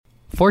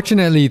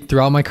Unfortunately,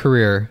 throughout my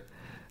career,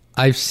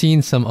 I've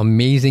seen some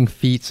amazing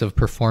feats of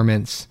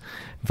performance,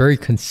 very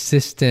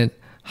consistent,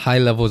 high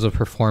levels of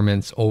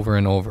performance over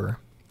and over.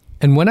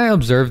 And when I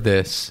observe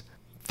this,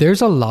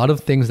 there's a lot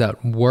of things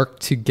that work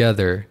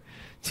together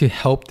to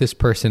help this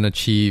person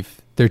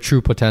achieve their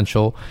true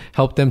potential,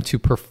 help them to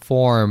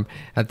perform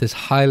at this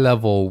high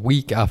level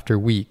week after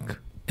week.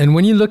 And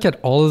when you look at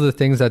all of the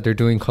things that they're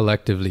doing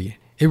collectively,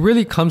 it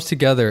really comes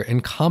together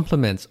and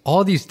complements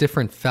all these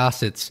different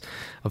facets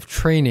of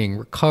training,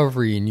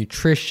 recovery,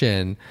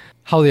 nutrition,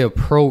 how they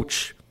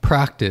approach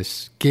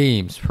practice,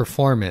 games,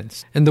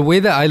 performance. And the way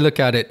that I look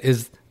at it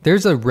is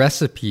there's a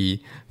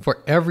recipe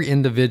for every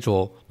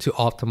individual to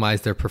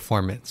optimize their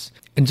performance.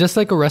 And just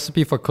like a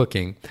recipe for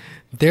cooking,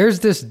 there's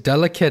this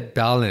delicate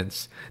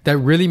balance that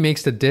really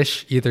makes the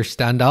dish either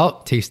stand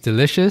out, taste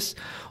delicious,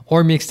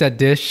 or makes that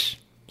dish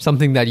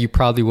something that you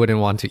probably wouldn't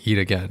want to eat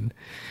again.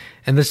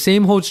 And the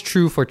same holds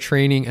true for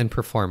training and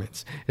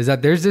performance, is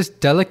that there's this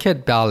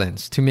delicate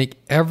balance to make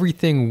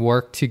everything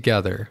work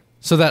together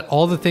so that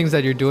all the things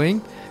that you're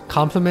doing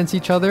complements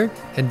each other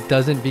and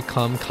doesn't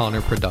become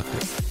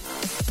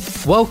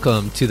counterproductive.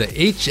 Welcome to the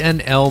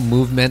HNL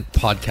Movement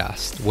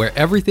Podcast, where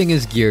everything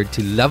is geared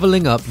to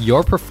leveling up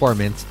your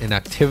performance in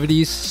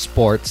activities,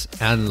 sports,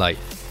 and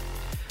life.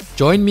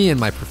 Join me in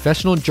my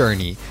professional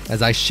journey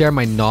as I share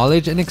my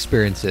knowledge and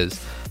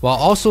experiences while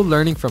also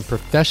learning from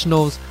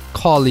professionals,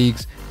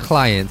 colleagues,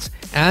 clients,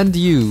 and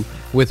you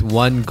with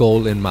one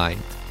goal in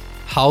mind: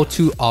 how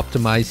to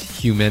optimize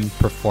human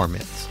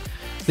performance.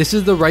 This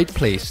is the right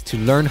place to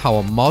learn how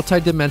a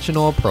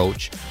multidimensional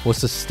approach will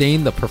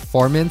sustain the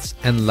performance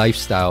and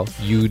lifestyle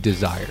you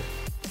desire.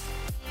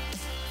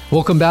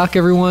 Welcome back,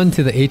 everyone,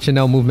 to the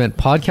HNL Movement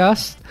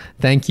Podcast.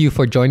 Thank you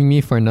for joining me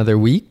for another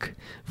week.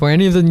 For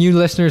any of the new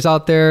listeners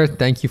out there,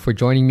 thank you for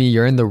joining me.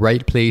 You're in the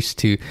right place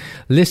to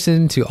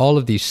listen to all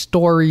of these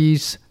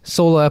stories,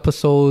 solo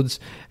episodes,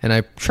 and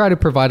I try to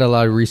provide a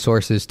lot of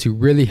resources to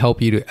really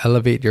help you to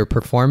elevate your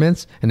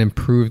performance and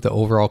improve the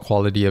overall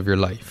quality of your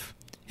life.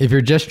 If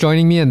you're just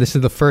joining me and this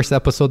is the first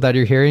episode that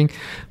you're hearing,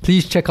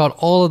 please check out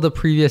all of the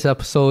previous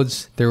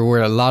episodes. There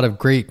were a lot of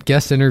great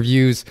guest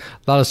interviews,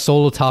 a lot of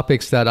solo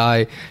topics that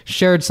I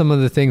shared some of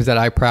the things that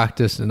I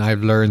practiced and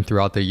I've learned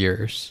throughout the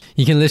years.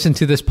 You can listen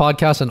to this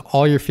podcast on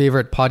all your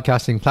favorite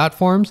podcasting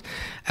platforms.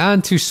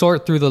 And to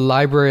sort through the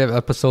library of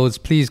episodes,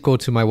 please go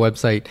to my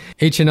website,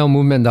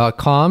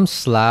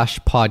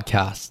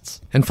 hnlmovement.com/podcasts.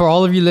 And for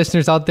all of you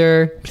listeners out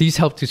there, please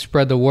help to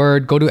spread the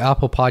word. Go to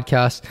Apple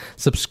Podcasts,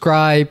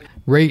 subscribe,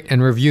 rate,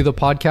 and review the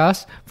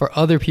podcast for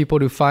other people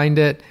to find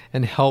it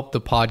and help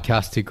the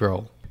podcast to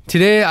grow.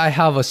 Today, I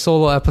have a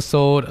solo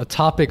episode, a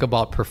topic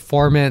about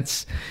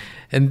performance.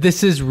 And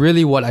this is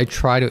really what I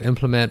try to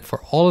implement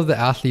for all of the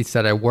athletes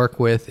that I work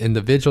with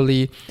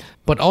individually,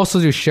 but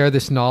also to share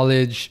this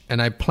knowledge. And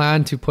I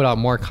plan to put out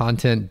more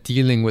content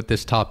dealing with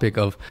this topic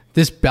of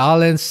this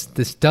balance,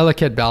 this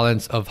delicate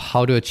balance of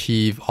how to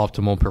achieve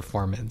optimal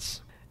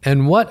performance.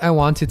 And what I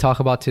want to talk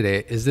about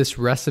today is this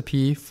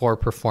recipe for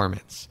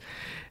performance.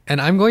 And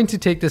I'm going to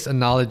take this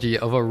analogy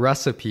of a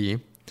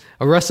recipe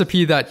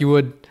that you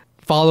would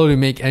follow to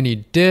make any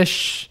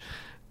dish,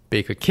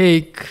 bake a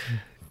cake,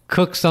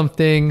 cook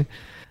something.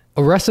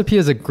 A recipe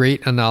is a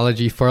great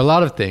analogy for a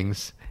lot of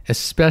things,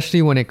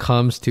 especially when it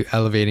comes to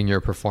elevating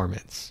your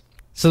performance.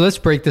 So let's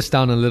break this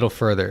down a little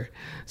further.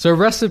 So a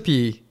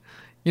recipe,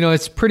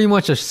 it's pretty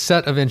much a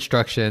set of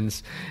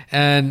instructions,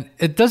 and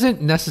it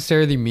doesn't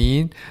necessarily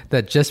mean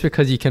that just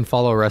because you can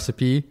follow a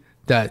recipe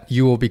that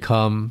you will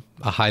become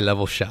a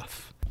high-level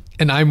chef.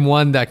 And I'm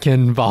one that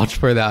can vouch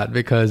for that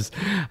because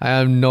I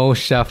am no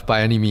chef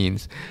by any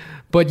means.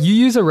 But you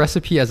use a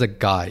recipe as a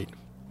guide.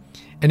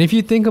 And if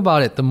you think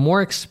about it, the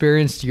more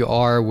experienced you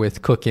are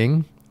with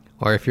cooking,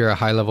 or if you're a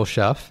high-level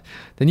chef,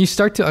 then you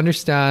start to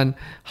understand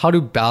how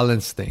to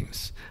balance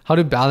things, how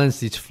to balance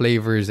these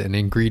flavors and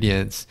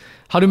ingredients,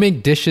 how to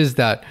make dishes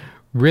that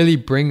really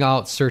bring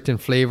out certain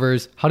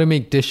flavors, how to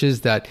make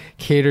dishes that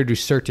cater to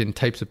certain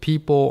types of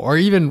people, or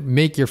even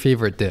make your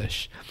favorite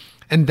dish.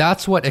 And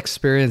that's what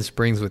experience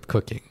brings with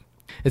cooking.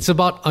 It's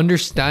about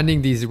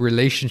understanding these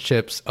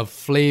relationships of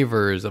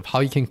flavors, of how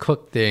you can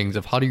cook things,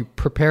 of how do you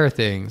prepare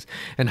things,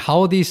 and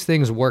how these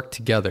things work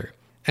together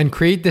and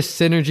create this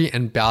synergy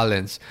and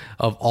balance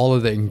of all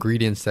of the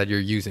ingredients that you're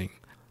using.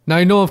 Now,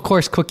 I know, of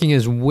course, cooking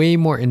is way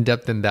more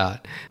in-depth than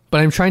that, but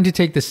I'm trying to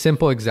take this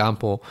simple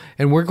example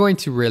and we're going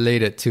to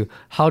relate it to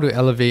how to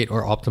elevate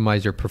or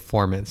optimize your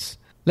performance.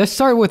 Let's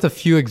start with a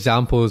few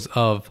examples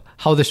of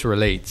how this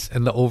relates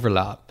and the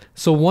overlap.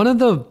 So one of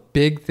the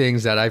big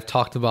things that I've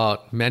talked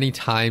about many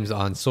times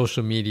on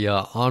social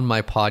media, on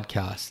my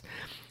podcast,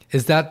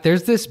 is that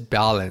there's this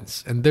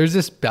balance, and there's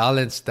this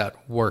balance that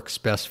works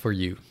best for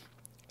you.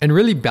 And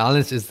really,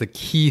 balance is the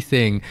key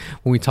thing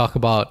when we talk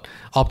about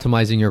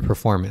optimizing your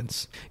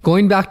performance.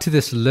 Going back to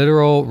this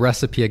literal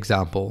recipe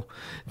example,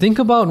 think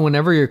about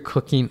whenever you're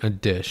cooking a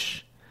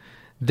dish.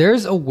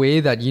 There's a way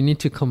that you need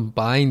to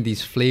combine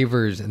these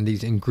flavors and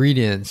these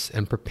ingredients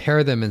and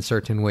prepare them in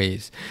certain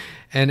ways.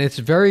 And it's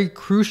very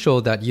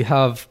crucial that you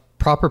have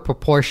proper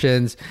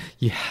proportions,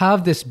 you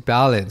have this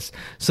balance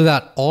so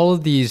that all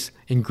of these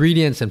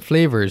ingredients and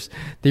flavors,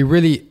 they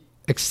really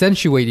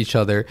accentuate each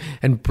other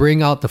and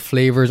bring out the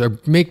flavors or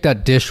make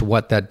that dish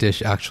what that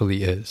dish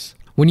actually is.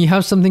 When you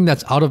have something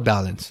that's out of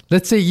balance,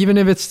 let's say even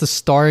if it's the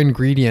star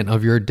ingredient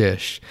of your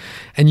dish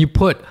and you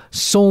put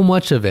so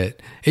much of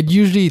it, it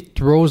usually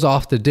throws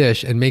off the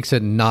dish and makes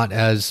it not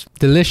as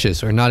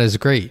delicious or not as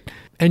great.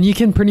 And you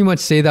can pretty much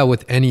say that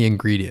with any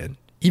ingredient,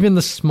 even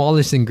the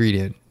smallest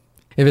ingredient.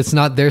 If it's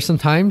not there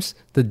sometimes,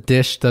 the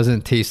dish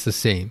doesn't taste the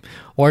same.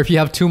 Or if you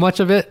have too much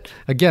of it,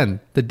 again,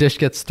 the dish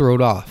gets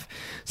thrown off.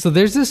 So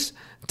there's this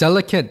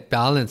delicate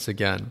balance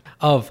again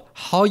of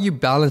how you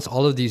balance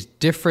all of these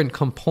different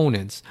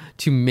components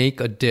to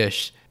make a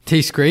dish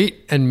taste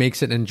great and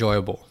makes it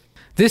enjoyable.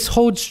 This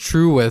holds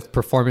true with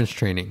performance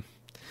training.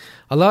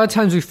 A lot of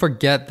times we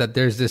forget that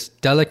there's this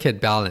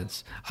delicate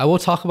balance. I will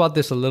talk about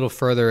this a little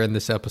further in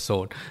this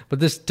episode,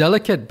 but this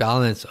delicate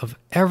balance of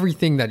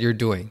everything that you're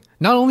doing,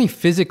 not only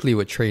physically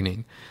with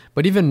training,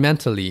 but even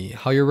mentally,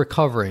 how you're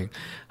recovering,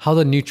 how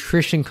the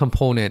nutrition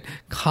component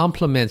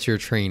complements your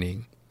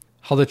training,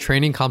 how the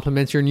training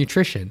complements your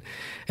nutrition.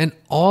 And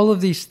all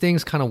of these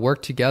things kind of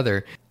work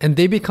together and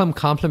they become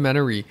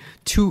complementary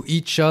to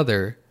each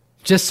other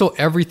just so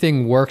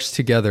everything works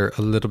together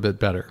a little bit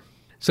better.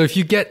 So if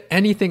you get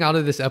anything out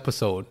of this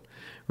episode,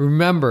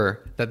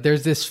 remember that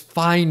there's this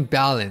fine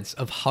balance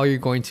of how you're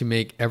going to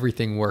make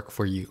everything work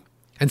for you.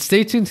 And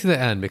stay tuned to the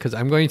end because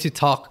I'm going to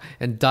talk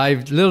and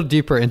dive a little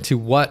deeper into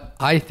what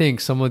I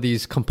think some of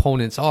these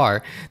components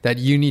are that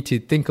you need to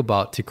think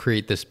about to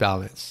create this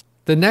balance.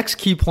 The next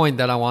key point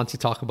that I want to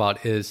talk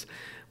about is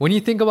when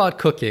you think about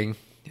cooking,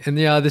 and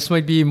this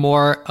might be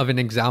more of an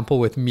example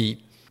with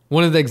meat.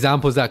 One of the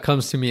examples that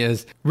comes to me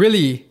is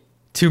really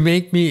to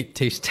make meat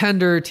taste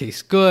tender,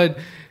 taste good.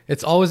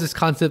 It's always this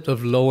concept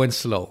of low and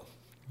slow.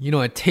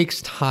 It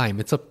takes time.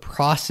 It's a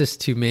process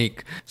to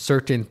make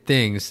certain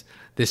things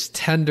this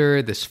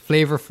tender, this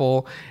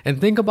flavorful.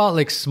 And think about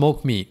like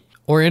smoked meat.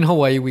 Or in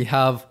Hawaii, we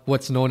have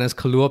what's known as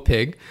kalua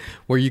pig,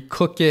 where you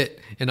cook it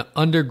in an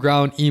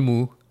underground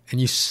imu and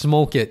you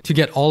smoke it to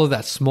get all of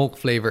that smoke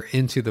flavor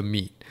into the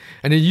meat.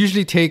 And it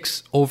usually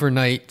takes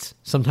overnight,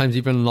 sometimes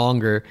even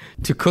longer,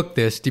 to cook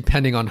this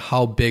depending on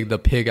how big the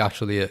pig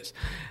actually is.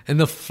 And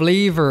the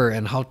flavor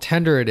and how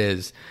tender it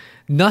is,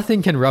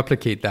 nothing can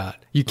replicate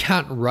that. You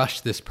can't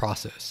rush this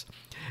process.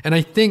 And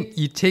I think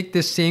you take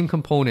this same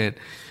component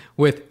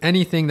with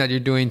anything that you're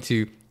doing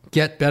to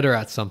get better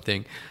at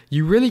something.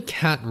 You really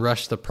can't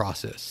rush the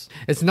process.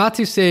 It's not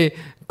to say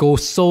go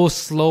so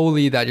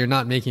slowly that you're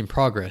not making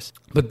progress,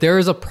 but there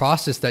is a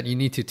process that you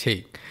need to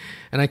take.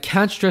 And I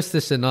can't stress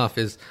this enough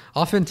is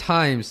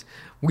oftentimes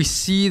we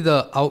see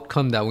the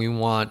outcome that we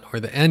want or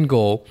the end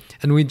goal,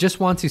 and we just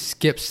want to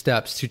skip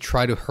steps to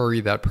try to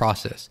hurry that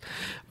process.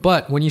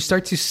 But when you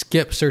start to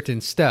skip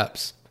certain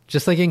steps,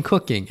 just like in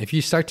cooking, if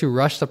you start to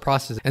rush the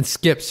process and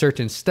skip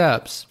certain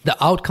steps,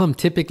 the outcome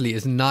typically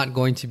is not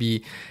going to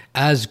be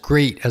as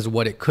great as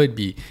what it could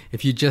be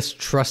if you just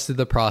trusted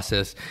the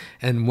process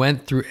and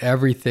went through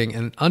everything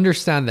and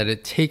understand that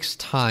it takes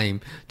time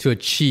to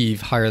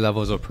achieve higher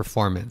levels of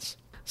performance.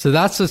 So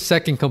that's the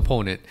second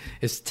component,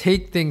 is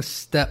take things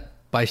step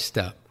by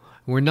step.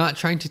 We're not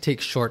trying to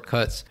take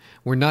shortcuts.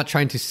 We're not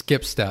trying to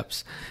skip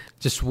steps.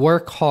 Just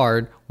work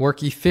hard,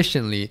 work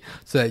efficiently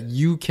so that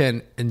you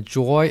can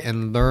enjoy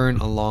and learn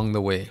along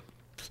the way.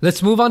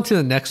 Let's move on to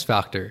the next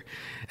factor.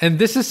 And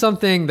this is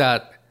something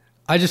that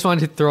I just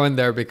wanted to throw in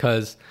there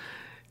because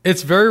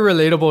it's very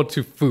relatable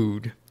to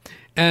food.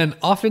 And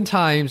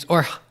oftentimes,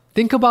 or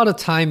think about a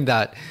time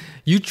that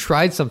you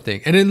tried something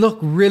and it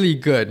looked really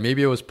good.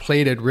 Maybe it was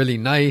plated really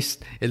nice.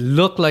 It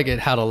looked like it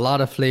had a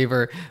lot of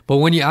flavor. But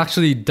when you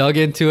actually dug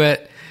into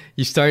it,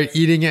 you started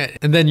eating it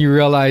and then you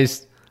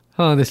realized,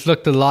 this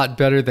looked a lot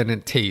better than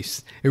it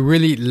tastes. It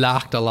really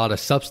lacked a lot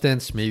of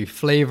substance, maybe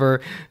flavor,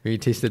 maybe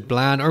it tasted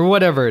bland or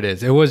whatever it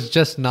is. It was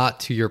just not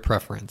to your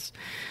preference.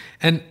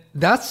 And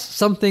that's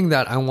something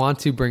that I want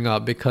to bring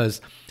up because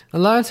a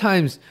lot of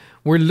times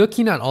we're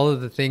looking at all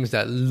of the things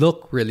that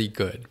look really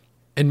good.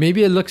 And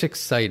maybe it looks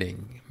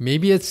exciting.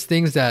 Maybe it's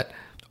things that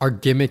are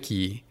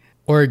gimmicky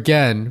or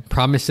again,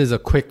 promises a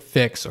quick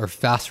fix or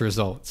fast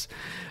results.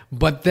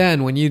 But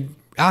then when you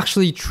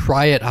actually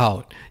try it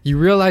out, you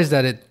realize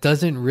that it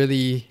doesn't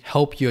really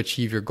help you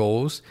achieve your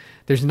goals.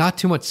 There's not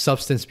too much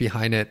substance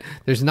behind it.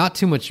 There's not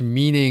too much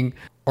meaning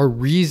or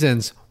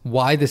reasons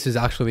why this is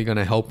actually going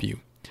to help you.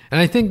 And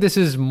I think this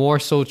is more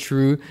so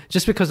true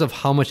just because of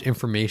how much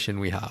information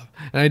we have.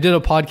 And I did a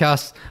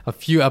podcast a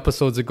few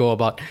episodes ago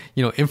about,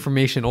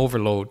 information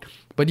overload.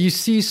 But you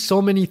see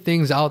so many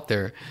things out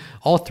there,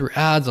 all through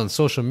ads on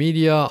social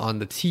media, on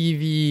the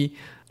TV,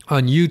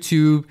 on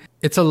YouTube.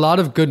 It's a lot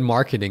of good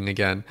marketing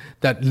again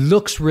that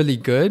looks really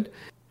good.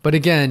 But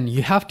again,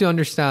 you have to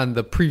understand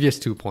the previous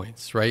 2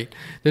 points, right?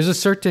 There's a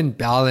certain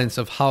balance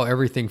of how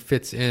everything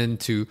fits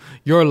into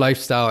your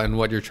lifestyle and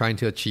what you're trying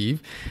to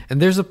achieve. And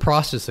there's a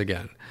process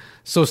again.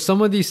 So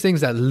some of these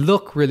things that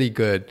look really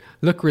good,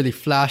 look really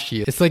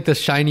flashy, it's like the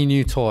shiny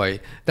new toy.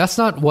 That's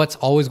not what's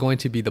always going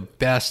to be the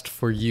best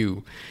for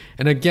you.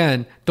 And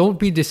again, don't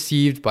be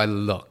deceived by the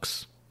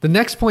looks. The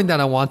next point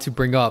that I want to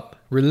bring up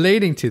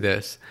relating to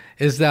this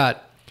is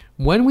that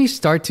when we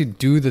start to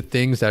do the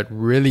things that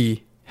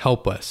really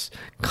help us,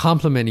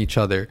 complement each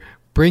other,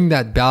 bring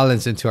that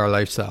balance into our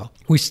lifestyle,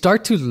 we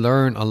start to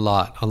learn a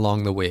lot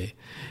along the way.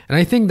 And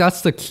I think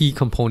that's the key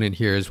component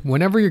here is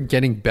whenever you're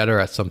getting better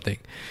at something,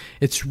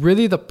 it's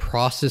really the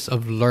process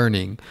of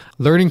learning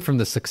from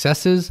the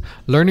successes,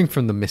 learning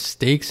from the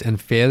mistakes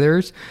and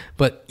failures.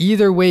 But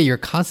either way, you're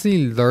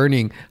constantly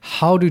learning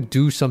how to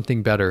do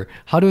something better,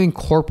 how to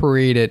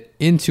incorporate it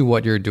into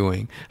what you're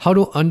doing, how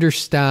to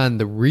understand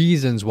the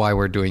reasons why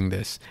we're doing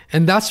this.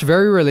 And that's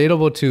very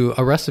relatable to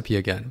a recipe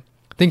again.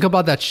 Think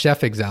about that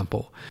chef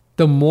example.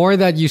 The more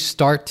that you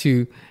start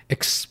to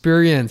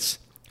experience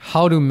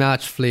how to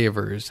match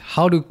flavors,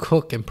 how to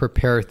cook and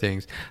prepare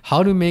things,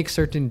 how to make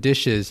certain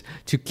dishes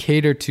to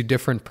cater to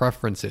different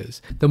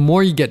preferences, the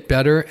more you get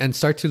better and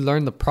start to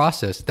learn the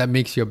process that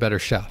makes you a better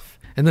chef.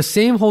 And the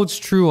same holds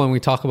true when we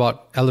talk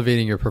about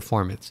elevating your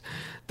performance.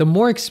 The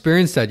more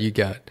experience that you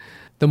get,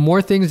 the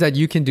more things that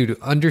you can do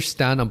to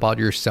understand about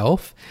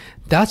yourself,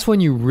 that's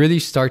when you really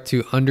start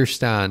to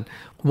understand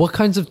what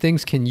kinds of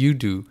things can you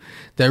do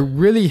that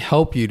really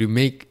help you to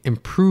make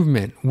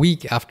improvement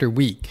week after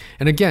week.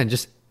 And again,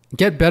 just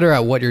get better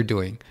at what you're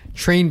doing.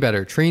 Train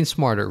better, train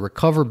smarter,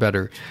 recover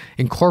better,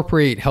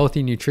 incorporate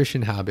healthy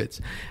nutrition habits.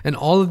 And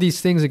all of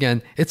these things,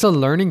 again, it's a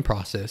learning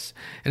process.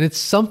 And it's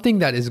something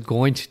that is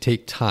going to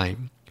take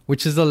time,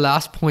 which is the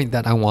last point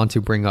that I want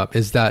to bring up,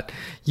 is that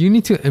you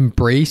need to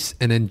embrace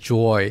and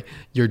enjoy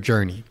your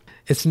journey.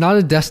 It's not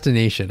a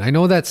destination. I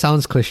know that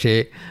sounds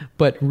cliche,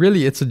 but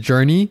really it's a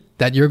journey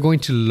that you're going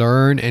to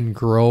learn and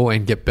grow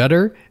and get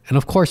better. And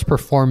of course,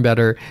 perform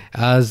better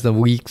as the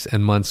weeks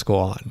and months go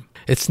on.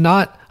 It's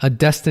not a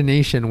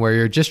destination where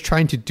you're just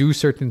trying to do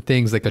certain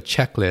things like a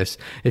checklist.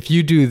 If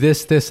you do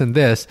this, this, and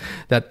this,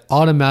 that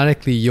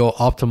automatically you'll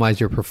optimize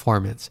your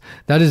performance.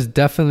 That is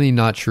definitely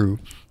not true.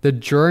 The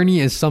journey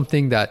is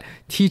something that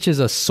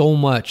teaches us so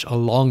much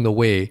along the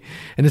way.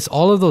 And it's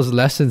all of those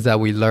lessons that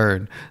we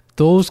learn.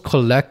 Those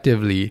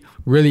collectively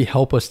really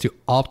help us to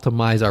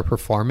optimize our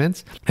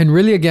performance and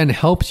really, again,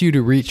 helps you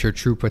to reach your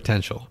true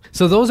potential.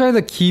 So those are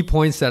the key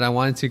points that I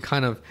wanted to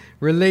kind of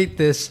relate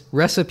this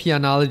recipe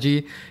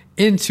analogy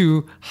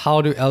into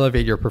how to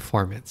elevate your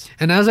performance.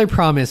 And as I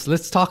promised,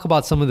 let's talk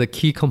about some of the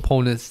key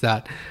components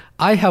that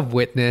I have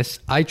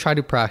witnessed, I try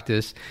to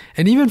practice,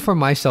 and even for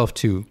myself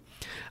too.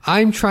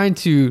 I'm trying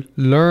to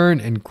learn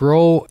and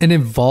grow and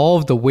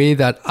evolve the way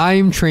that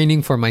I'm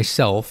training for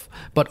myself,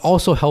 but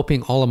also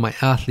helping all of my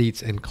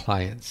athletes and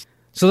clients.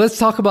 So let's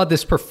talk about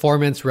this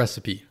performance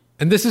recipe.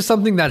 And this is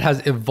something that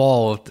has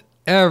evolved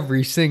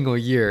every single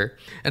year.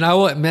 And I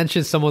will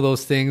mention some of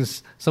those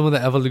things, some of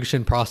the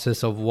evolution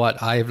process of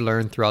what I've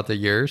learned throughout the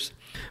years.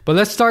 But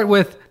let's start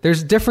with,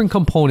 there's different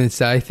components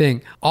that I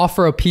think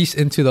offer a piece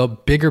into the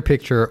bigger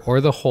picture or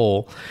the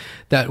whole,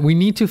 that we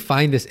need to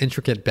find this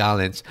intricate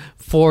balance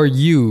for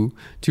you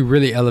to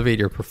really elevate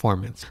your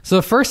performance. So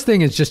the first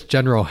thing is just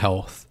general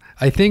health.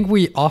 I think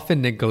we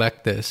often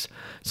neglect this.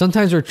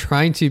 Sometimes we're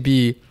trying to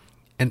be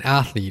an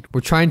athlete.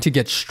 We're trying to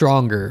get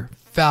stronger,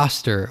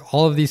 faster,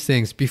 all of these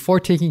things before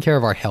taking care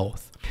of our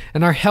health.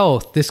 And our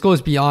health, this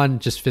goes beyond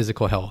just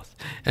physical health.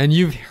 And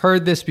you've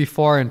heard this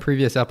before in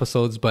previous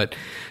episodes, but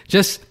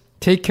just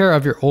take care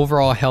of your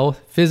overall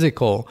health,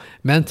 physical,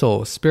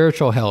 mental,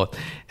 spiritual health,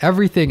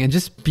 everything, and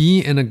just be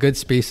in a good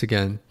space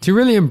again to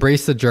really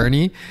embrace the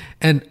journey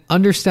and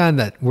understand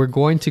that we're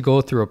going to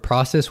go through a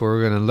process where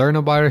we're going to learn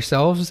about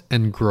ourselves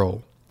and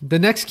grow. The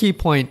next key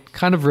point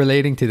kind of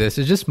relating to this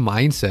is just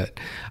mindset.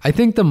 I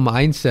think the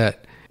mindset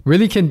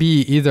really can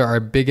be either our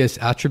biggest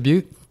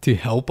attribute to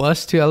help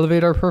us to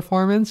elevate our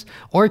performance,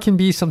 or it can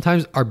be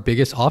sometimes our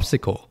biggest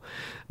obstacle.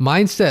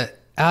 Mindset,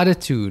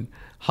 attitude,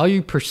 how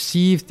you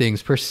perceive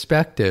things,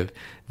 perspective,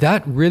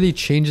 that really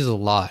changes a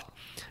lot.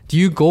 Do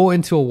you go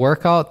into a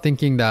workout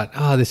thinking that,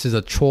 this is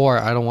a chore,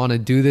 I don't want to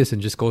do this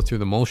and just go through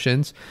the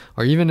motions?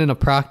 Or even in a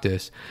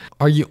practice,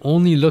 are you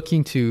only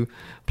looking to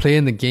play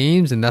in the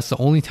games and that's the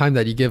only time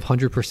that you give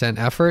 100%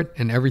 effort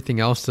and everything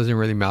else doesn't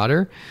really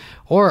matter?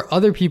 Or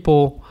other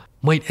people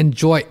might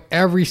enjoy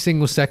every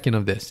single second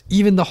of this,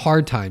 even the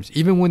hard times,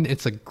 even when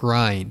it's a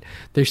grind,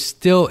 they're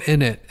still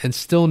in it and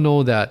still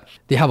know that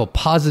they have a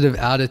positive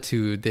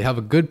attitude, they have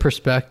a good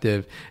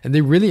perspective, and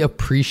they really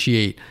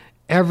appreciate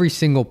every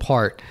single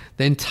part,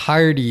 the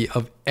entirety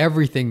of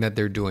everything that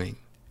they're doing.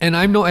 And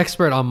I'm no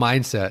expert on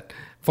mindset.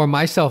 For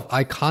myself,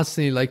 I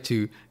constantly like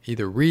to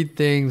either read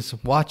things,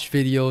 watch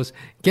videos,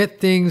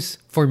 get things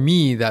for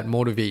me that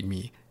motivate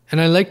me. And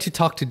I like to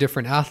talk to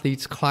different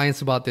athletes,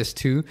 clients about this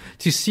too,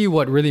 to see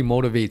what really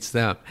motivates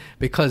them.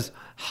 Because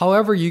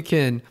however you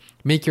can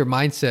make your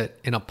mindset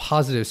in a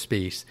positive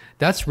space,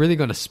 that's really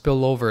going to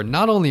spill over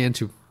not only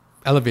into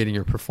elevating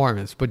your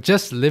performance, but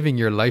just living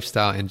your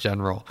lifestyle in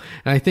general.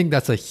 And I think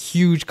that's a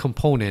huge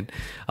component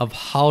of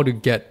how to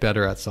get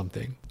better at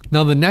something.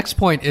 Now, the next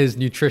point is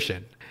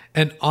nutrition.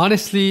 And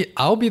honestly,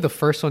 I'll be the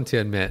first one to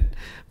admit,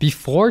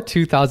 before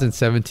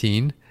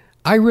 2017,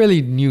 I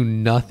really knew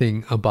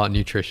nothing about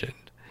nutrition.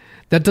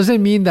 That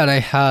doesn't mean that I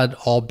had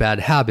all bad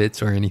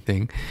habits or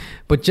anything,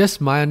 but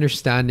just my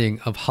understanding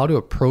of how to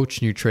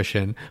approach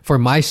nutrition for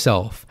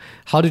myself,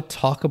 how to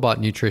talk about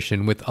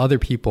nutrition with other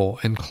people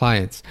and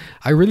clients.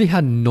 I really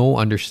had no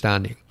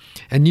understanding.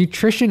 And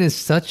nutrition is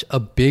such a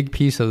big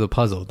piece of the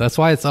puzzle. That's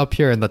why it's up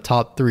here in the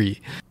top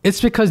 3.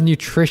 It's because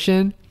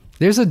nutrition,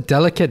 there's a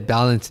delicate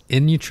balance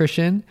in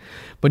nutrition,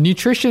 but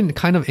nutrition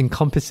kind of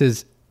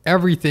encompasses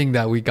everything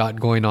that we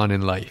got going on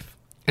in life.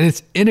 And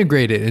it's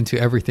integrated into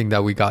everything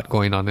that we got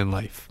going on in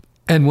life.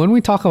 And when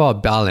we talk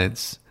about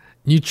balance,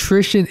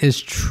 nutrition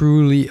is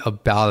truly a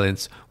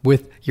balance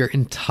with your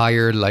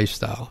entire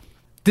lifestyle.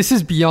 This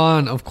is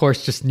beyond, of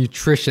course, just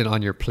nutrition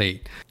on your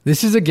plate.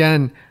 This is,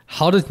 again,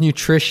 how does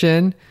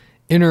nutrition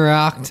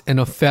interact and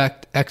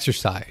affect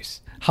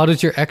exercise? How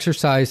does your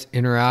exercise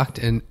interact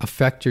and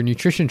affect your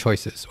nutrition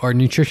choices or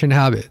nutrition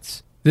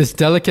habits? This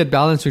delicate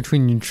balance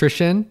between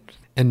nutrition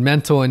and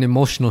mental and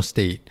emotional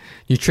state,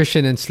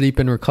 nutrition and sleep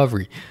and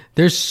recovery.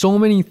 There's so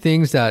many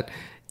things that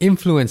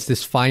influence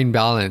this fine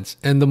balance.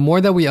 And the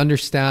more that we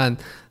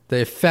understand the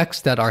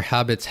effects that our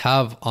habits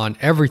have on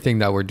everything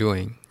that we're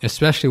doing,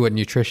 especially with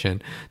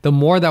nutrition, the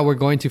more that we're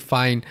going to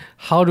find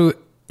how to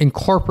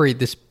incorporate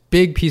this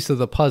big piece of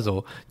the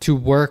puzzle to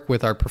work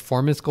with our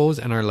performance goals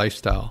and our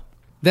lifestyle.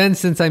 Then,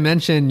 since I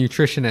mentioned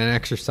nutrition and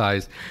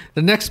exercise,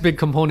 the next big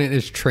component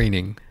is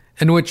training.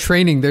 And with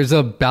training, there's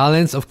a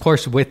balance, of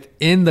course,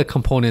 within the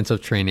components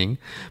of training,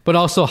 but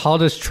also how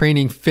does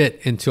training fit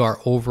into our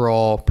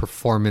overall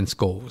performance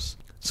goals?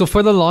 So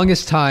for the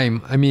longest time,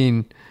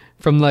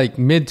 from like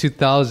mid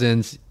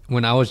 2000s,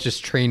 when I was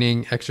just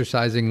training,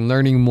 exercising,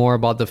 learning more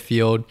about the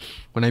field,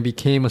 when I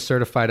became a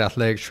certified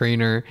athletic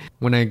trainer,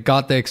 when I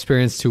got the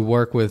experience to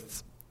work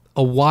with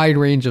a wide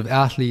range of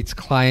athletes,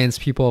 clients,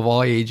 people of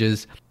all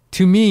ages,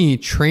 to me,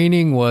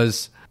 training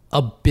was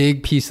a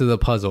big piece of the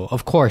puzzle,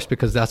 of course,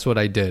 because that's what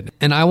I did.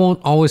 And I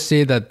won't always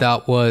say that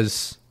that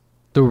was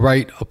the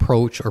right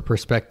approach or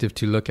perspective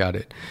to look at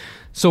it.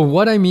 So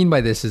what I mean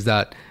by this is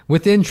that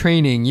within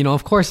training,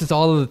 of course, it's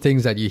all of the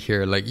things that you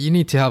hear. Like you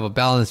need to have a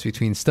balance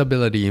between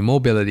stability,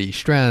 mobility,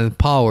 strength,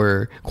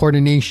 power,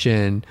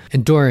 coordination,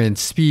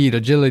 endurance, speed,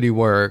 agility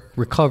work,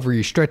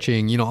 recovery,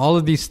 stretching, all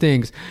of these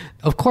things.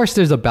 Of course,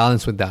 there's a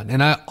balance with that.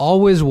 And I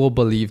always will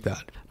believe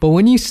that. But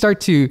when you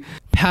start to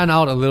pan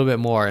out a little bit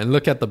more and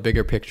look at the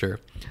bigger picture,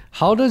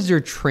 how does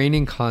your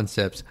training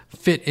concepts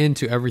fit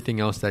into everything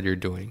else that you're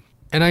doing?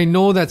 And I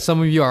know that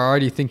some of you are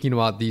already thinking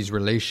about these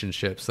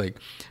relationships, like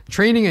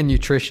training and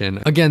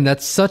nutrition. Again,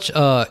 that's such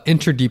a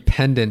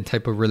interdependent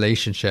type of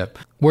relationship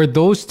where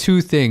those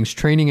two things,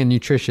 training and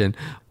nutrition,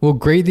 will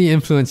greatly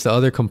influence the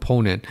other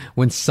component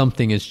when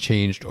something is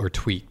changed or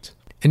tweaked.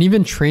 And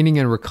even training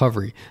and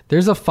recovery,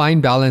 there's a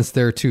fine balance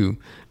there too.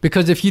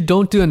 Because if you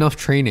don't do enough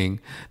training,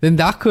 then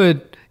that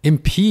could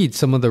impede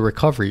some of the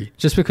recovery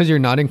just because you're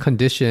not in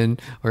condition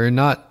or you're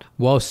not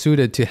well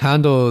suited to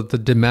handle the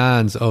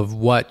demands of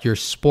what your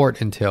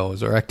sport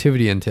entails or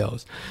activity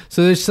entails.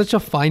 So there's such a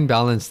fine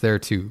balance there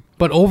too.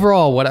 But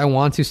overall, what I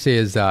want to say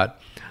is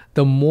that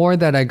the more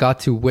that I got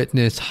to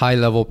witness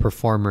high-level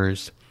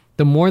performers,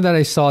 the more that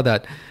I saw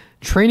that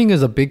training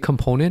is a big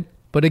component.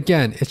 But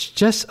again, it's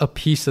just a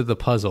piece of the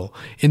puzzle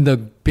in the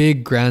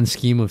big grand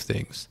scheme of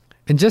things.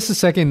 And just a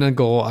second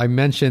ago, I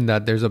mentioned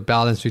that there's a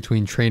balance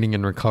between training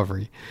and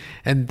recovery.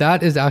 And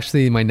that is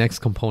actually my next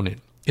component,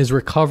 is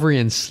recovery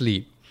and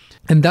sleep.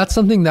 And that's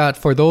something that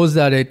for those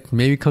that it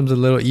maybe comes a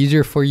little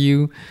easier for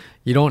you,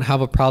 you don't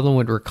have a problem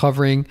with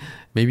recovering,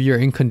 maybe you're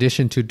in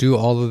condition to do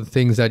all of the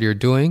things that you're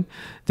doing,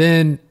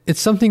 then it's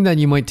something that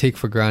you might take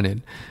for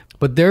granted.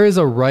 But there is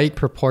a right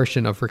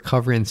proportion of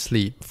recovery and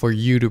sleep for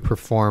you to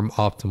perform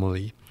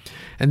optimally.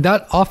 And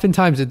that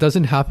oftentimes it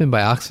doesn't happen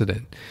by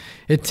accident.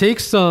 It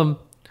takes some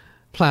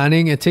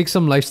planning, it takes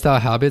some lifestyle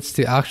habits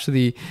to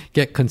actually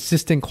get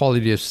consistent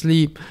quality of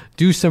sleep,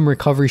 do some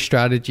recovery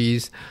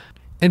strategies,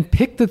 and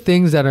pick the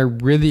things that are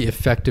really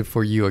effective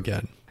for you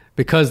again.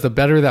 Because the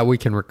better that we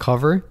can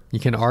recover, you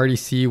can already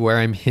see where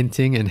I'm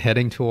hinting and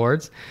heading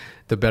towards,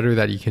 the better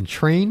that you can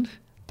train,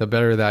 the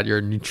better that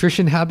your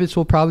nutrition habits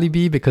will probably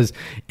be, because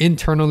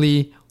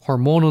internally,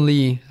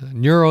 hormonally,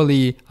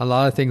 neurally, a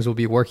lot of things will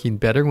be working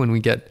better when we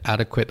get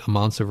adequate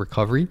amounts of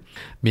recovery.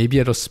 Maybe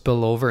it'll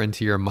spill over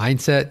into your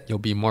mindset. You'll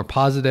be more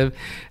positive.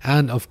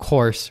 And of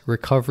course,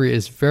 recovery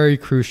is very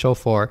crucial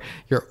for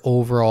your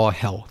overall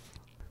health.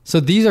 So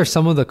these are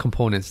some of the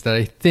components that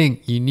I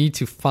think you need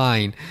to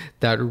find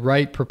that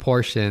right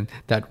proportion,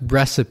 that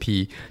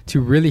recipe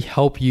to really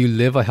help you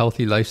live a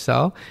healthy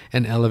lifestyle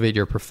and elevate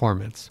your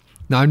performance.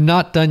 Now, I'm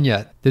not done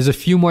yet. There's a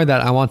few more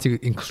that I want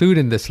to include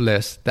in this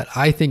list that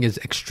I think is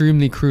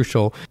extremely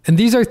crucial. And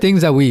these are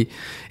things that we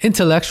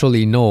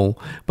intellectually know,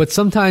 but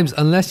sometimes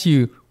unless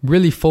you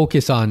really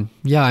focus on,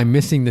 I'm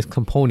missing this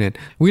component,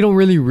 we don't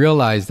really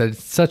realize that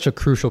it's such a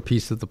crucial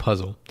piece of the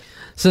puzzle.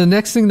 So the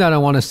next thing that I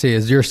want to say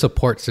is your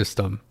support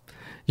system.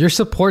 Your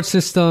support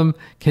system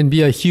can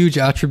be a huge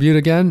attribute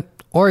again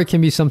or it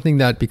can be something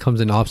that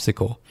becomes an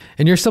obstacle.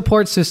 And your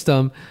support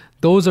system,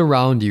 those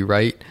around you,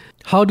 right?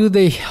 How do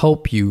they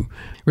help you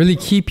really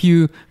keep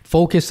you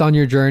focused on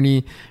your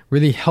journey,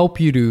 really help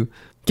you to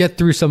get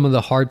through some of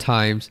the hard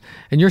times?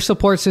 And your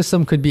support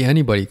system could be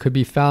anybody. It could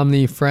be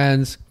family,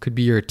 friends, could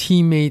be your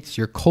teammates,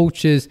 your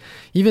coaches,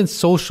 even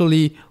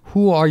socially.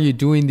 Who are you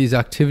doing these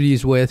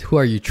activities with? Who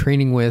are you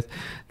training with?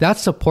 That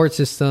support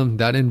system,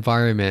 that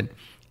environment,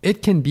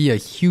 it can be a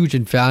huge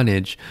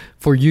advantage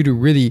for you to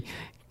really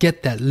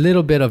get that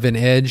little bit of an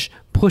edge,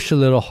 push a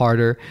little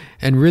harder,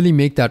 and really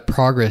make that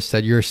progress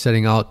that you're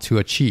setting out to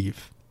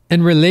achieve.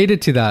 And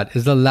related to that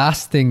is the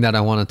last thing that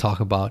I want to talk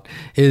about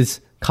is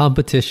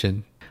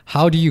competition.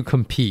 How do you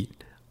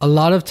compete? A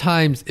lot of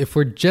times, if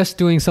we're just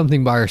doing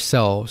something by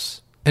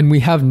ourselves and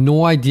we have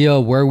no idea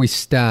where we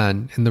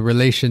stand in the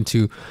relation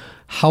to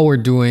how we're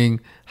doing,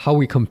 how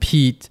we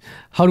compete,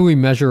 how do we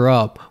measure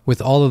up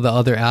with all of the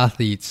other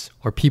athletes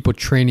or people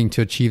training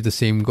to achieve the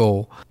same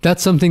goal?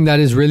 That's something that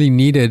is really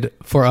needed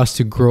for us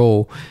to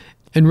grow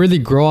and really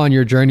grow on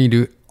your journey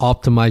to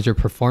optimize your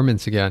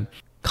performance again.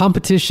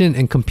 Competition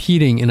and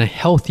competing in a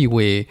healthy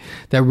way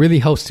that really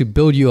helps to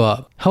build you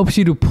up, helps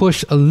you to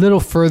push a little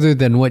further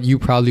than what you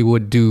probably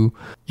would do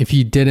if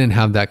you didn't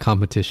have that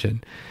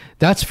competition.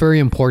 That's very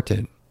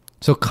important.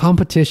 So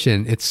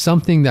competition, it's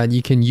something that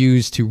you can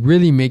use to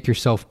really make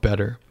yourself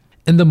better.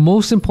 And the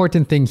most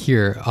important thing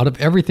here, out of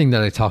everything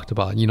that I talked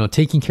about,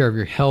 taking care of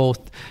your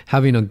health,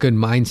 having a good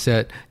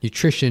mindset,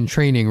 nutrition,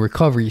 training,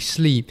 recovery,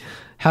 sleep,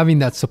 having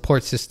that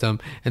support system,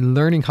 and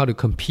learning how to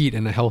compete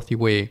in a healthy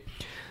way.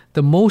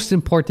 The most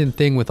important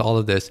thing with all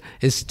of this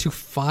is to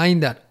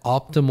find that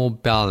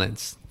optimal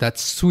balance, that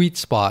sweet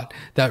spot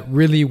that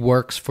really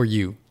works for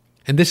you.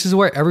 And this is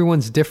where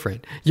everyone's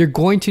different. You're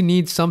going to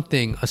need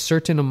something, a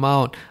certain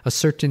amount, a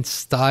certain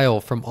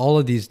style from all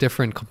of these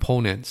different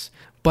components.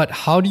 But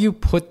how do you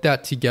put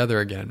that together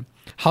again?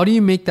 How do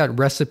you make that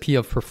recipe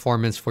of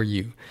performance for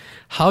you?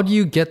 How do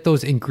you get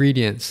those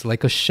ingredients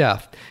like a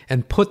chef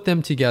and put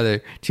them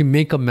together to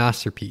make a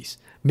masterpiece?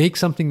 Make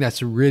something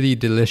that's really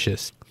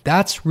delicious.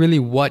 That's really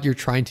what you're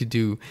trying to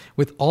do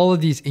with all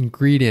of these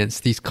ingredients,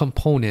 these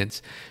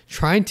components,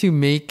 trying to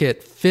make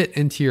it fit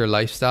into your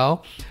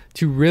lifestyle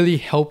to really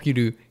help you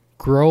to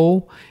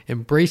grow,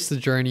 embrace the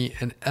journey,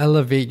 and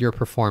elevate your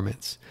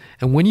performance.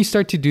 And when you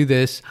start to do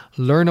this,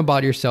 learn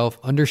about yourself,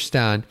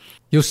 understand,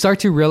 you'll start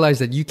to realize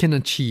that you can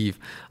achieve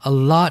a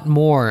lot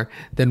more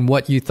than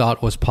what you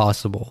thought was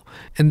possible.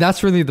 And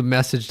that's really the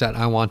message that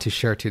I want to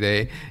share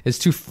today, is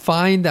to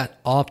find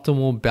that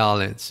optimal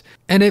balance.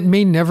 And it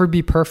may never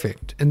be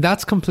perfect, and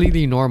that's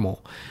completely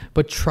normal.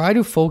 But try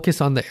to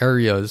focus on the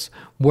areas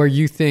where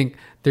you think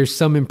there's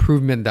some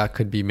improvement that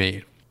could be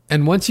made.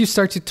 And once you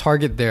start to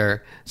target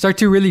there, start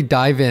to really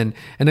dive in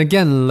and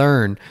again,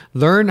 learn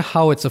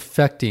how it's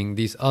affecting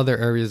these other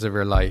areas of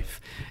your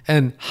life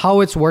and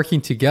how it's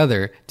working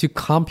together to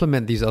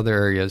complement these other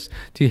areas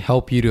to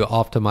help you to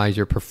optimize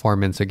your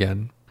performance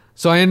again.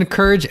 So I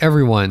encourage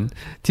everyone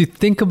to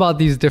think about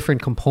these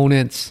different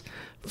components,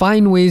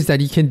 find ways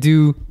that you can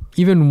do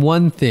even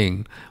one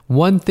thing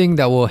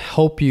that will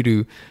help you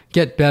to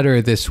get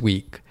better this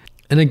week.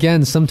 And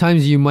again,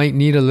 sometimes you might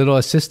need a little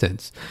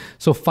assistance.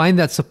 So find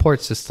that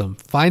support system,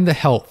 find the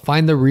help,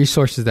 find the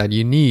resources that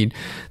you need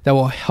that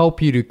will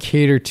help you to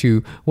cater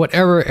to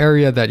whatever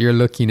area that you're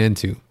looking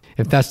into.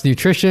 If that's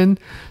nutrition,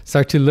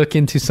 start to look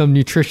into some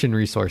nutrition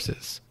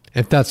resources.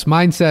 If that's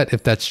mindset,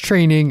 if that's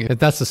training, if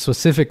that's a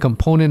specific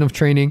component of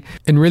training,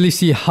 and really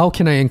see how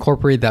can I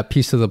incorporate that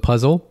piece of the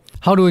puzzle,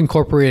 how to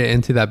incorporate it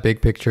into that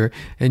big picture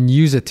and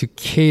use it to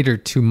cater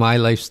to my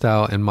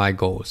lifestyle and my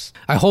goals.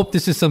 I hope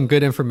this is some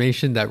good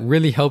information that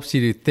really helps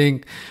you to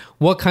think,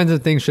 what kinds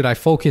of things should I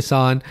focus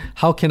on?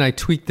 How can I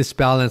tweak this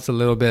balance a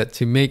little bit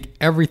to make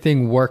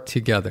everything work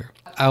together?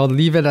 I'll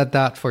leave it at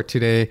that for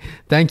today.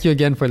 Thank you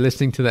again for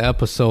listening to the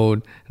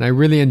episode. And I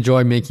really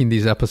enjoy making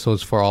these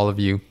episodes for all of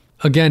you.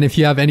 Again, if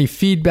you have any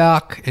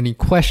feedback, any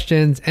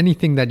questions,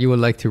 anything that you would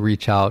like to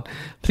reach out,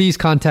 please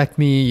contact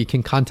me. You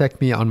can contact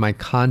me on my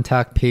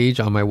contact page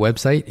on my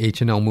website,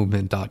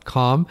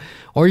 hnlmovement.com,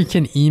 or you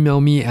can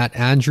email me at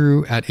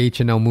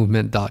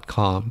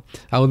andrew@hnlmovement.com.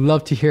 I would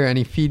love to hear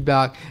any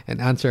feedback and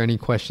answer any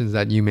questions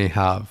that you may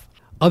have.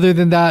 Other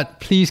than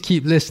that, please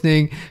keep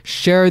listening.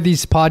 Share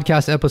these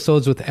podcast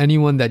episodes with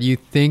anyone that you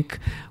think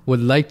would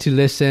like to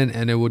listen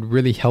and it would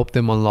really help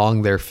them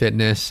along their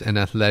fitness and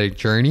athletic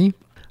journey.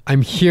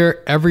 I'm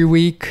here every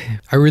week.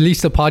 I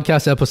release the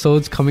podcast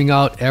episodes coming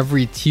out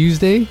every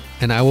Tuesday,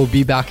 and I will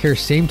be back here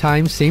same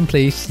time, same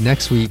place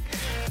next week.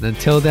 And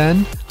until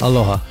then,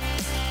 aloha.